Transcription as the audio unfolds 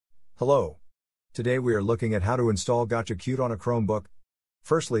Hello. Today we are looking at how to install Gacha Cute on a Chromebook.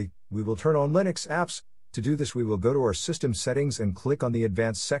 Firstly, we will turn on Linux apps. To do this we will go to our system settings and click on the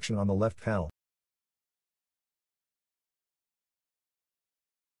advanced section on the left panel.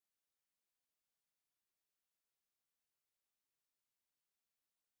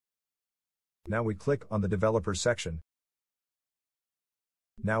 Now we click on the developers section.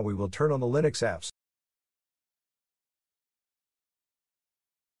 Now we will turn on the Linux apps.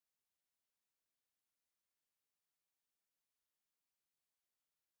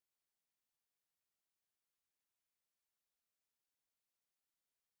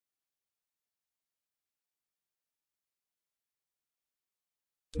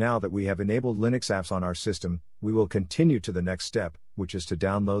 Now that we have enabled Linux apps on our system, we will continue to the next step, which is to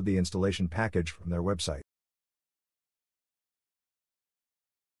download the installation package from their website.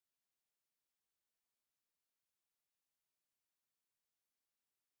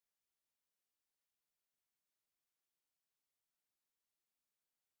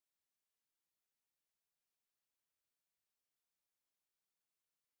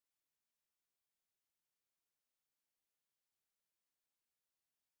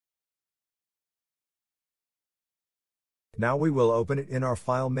 Now we will open it in our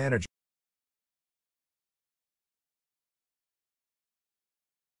file manager.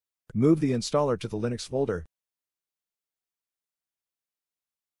 Move the installer to the Linux folder.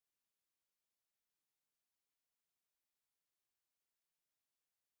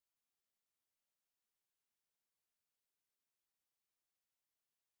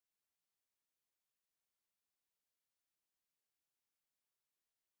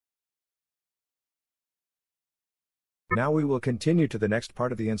 Now we will continue to the next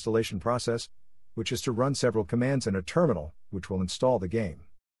part of the installation process, which is to run several commands in a terminal, which will install the game.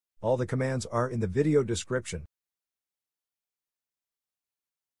 All the commands are in the video description.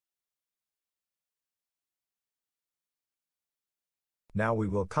 Now we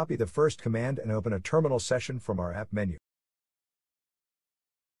will copy the first command and open a terminal session from our app menu.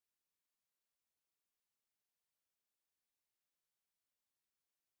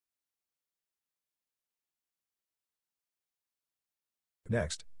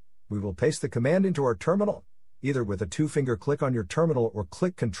 Next, we will paste the command into our terminal, either with a two-finger click on your terminal or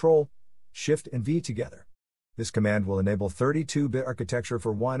click Ctrl, Shift and V together. This command will enable 32-bit architecture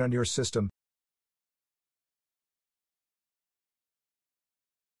for Wine on your system.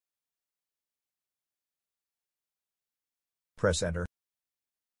 Press Enter.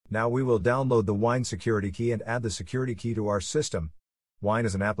 Now we will download the Wine security key and add the security key to our system. Wine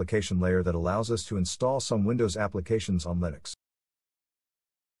is an application layer that allows us to install some Windows applications on Linux.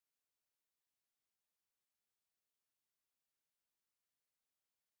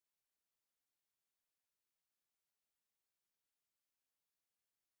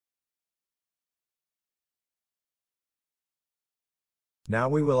 Now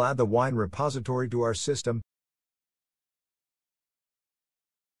we will add the Wine repository to our system.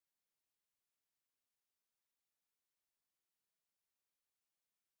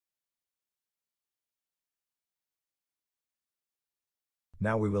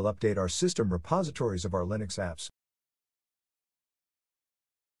 Now we will update our system repositories of our Linux apps.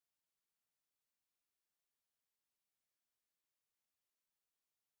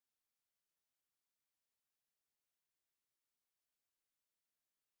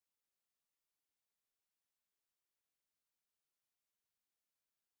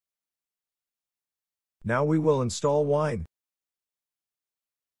 Now we will install Wine.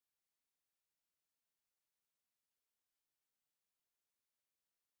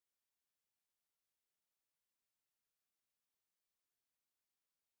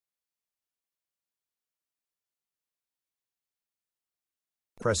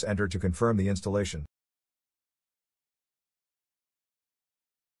 Press Enter to confirm the installation.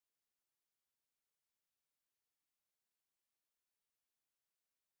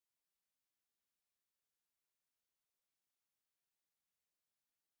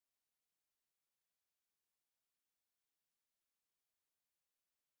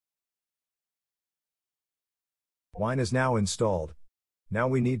 Wine is now installed. Now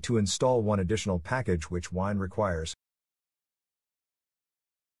we need to install one additional package which Wine requires.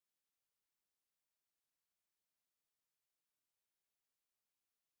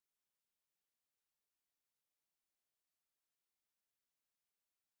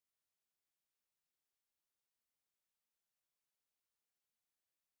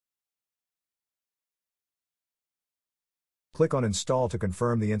 Click on Install to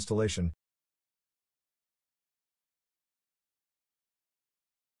confirm the installation.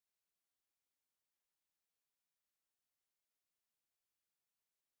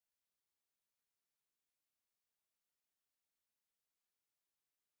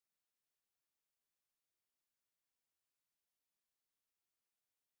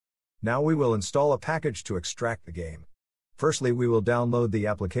 Now we will install a package to extract the game. Firstly, we will download the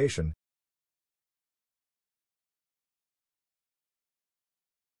application.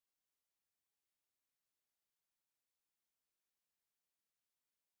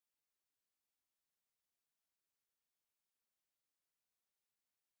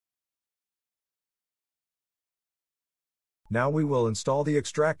 Now we will install the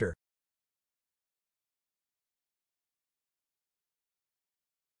extractor.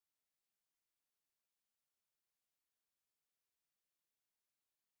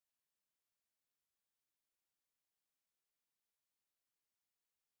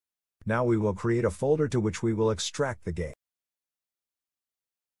 Now we will create a folder to which we will extract the game.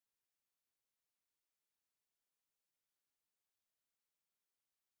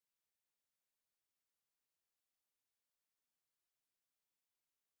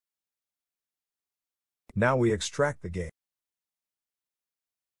 Now we extract the game.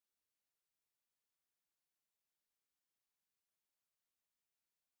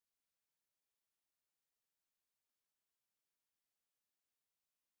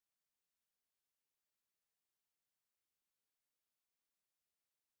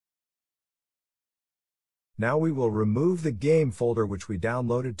 Now we will remove the game folder which we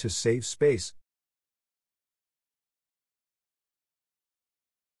downloaded to save space.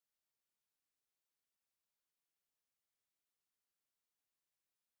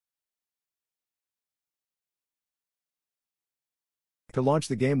 To launch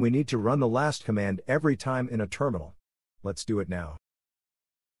the game, we need to run the last command every time in a terminal. Let's do it now.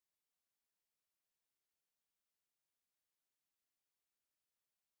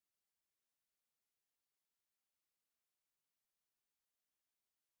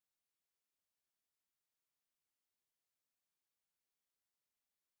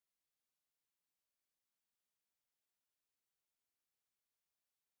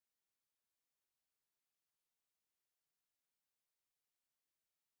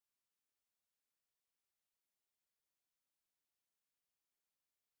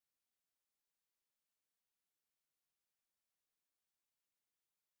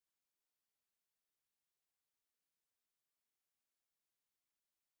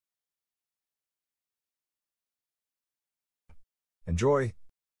 Enjoy!